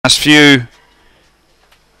last few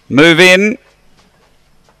move in.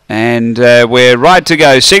 And we're right to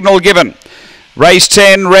go. Signal given. Race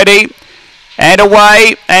 10 ready. And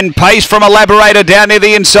away, and pace from Elaborator down near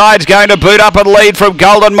the inside. Going to boot up and lead from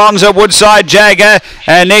Golden Monza, Woodside Jagger.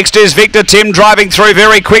 Next is Victor Tim driving through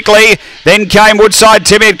very quickly. Then came Woodside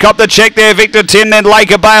Tim. It copped the check there, Victor Tim. Then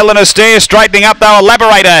Lake of Bale and a stare. Straightening up though,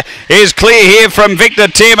 Elaborator is clear here from Victor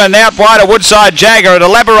Tim. And out wide a Woodside Jagger. And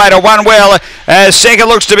Elaborator won well. Second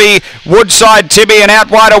looks to be Woodside Timmy, and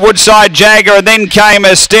out wide a Woodside Jagger. And then came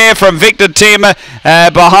a stare from Victor Tim.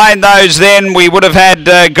 Behind those then we would have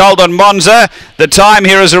had Golden Monza. The time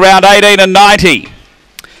here is around 18 and 90.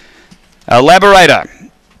 Elaborator,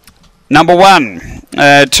 number 1.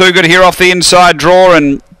 Too good here off the inside draw,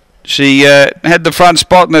 and she had the front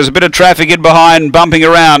spot, and there's a bit of traffic in behind bumping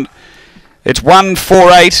around. It's 1,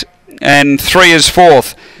 4, 8, and 3 is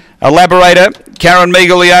 4th. Elaborator, Karen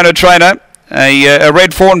Meagle, the owner trainer. A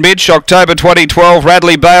Red Fawn bitch, October 2012.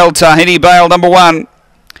 Radley Bale, Tahini Bale, number 1.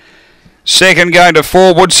 Second going to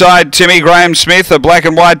 4, Woodside Timmy Graham Smith, a black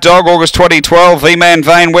and white dog, August 2012. V-Man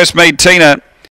Vane, Westmead Tina.